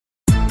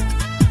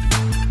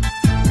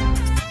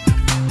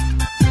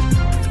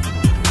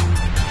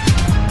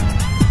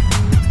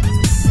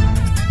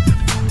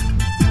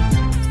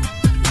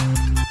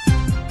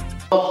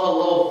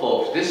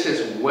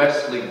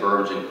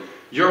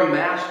your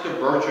master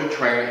virtual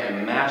trainer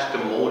and master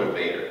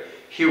motivator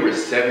here at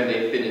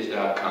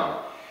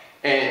 7dayfitness.com.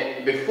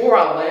 And before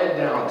I lay it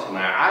down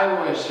tonight, I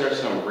want to share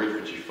something brief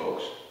with you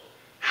folks.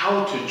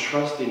 How to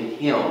trust in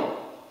Him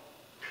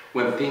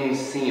when things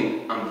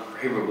seem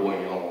unfavorable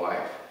in your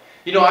life.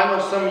 You know, I know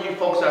some of you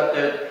folks out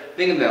there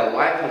thinking that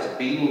life is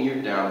beating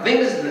you down,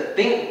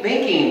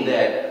 thinking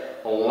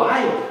that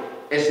life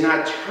is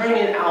not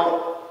turning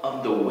out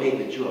of the way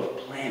that you have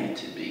planned it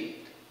to be.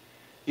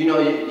 You know,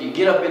 you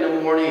get up in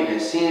the morning and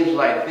it seems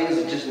like things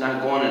are just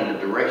not going in the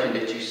direction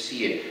that you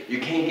see it. You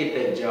can't get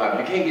that job,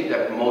 you can't get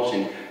that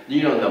promotion,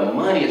 you know, the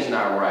money is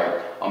not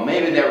right, or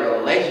maybe that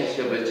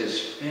relationship is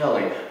just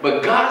failing.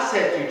 But God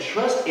said to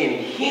trust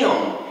in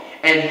Him,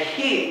 and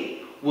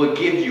He will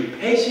give you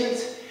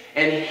patience,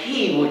 and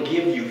He will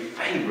give you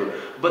favor.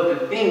 But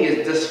the thing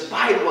is,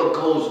 despite what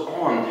goes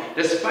on,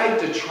 despite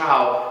the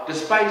trial,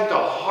 despite the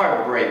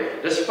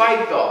heartbreak,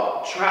 despite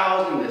the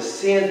trials and the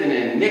sins and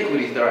the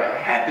iniquities that are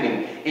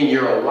happening in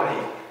your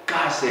life,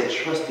 God said,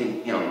 trust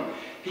in Him.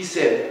 He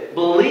said,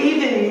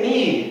 believe in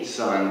me,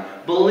 son.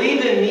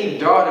 Believe in me,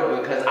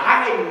 daughter, because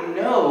I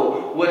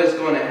know what is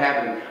going to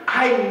happen.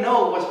 I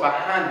know what's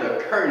behind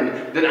the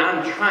curtain that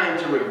I'm trying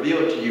to reveal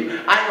to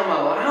you. I am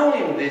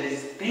allowing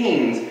these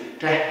things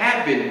to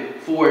happen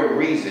for a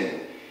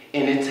reason.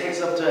 And it takes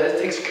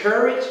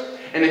courage,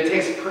 and it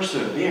takes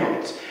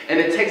perseverance, and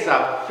it takes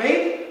our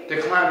faith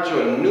to climb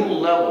to a new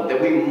level,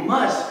 that we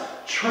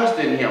must trust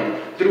in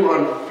Him through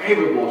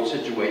unfavorable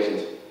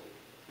situations.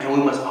 And we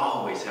must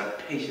always have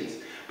patience,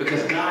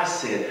 because God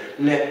said,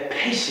 let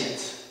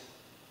patience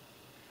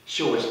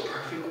show its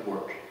perfect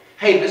work.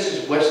 Hey, this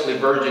is Wesley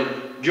Virgin,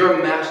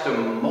 your master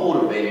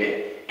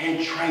motivator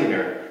and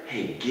trainer.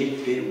 Hey, get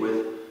fit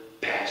with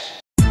passion.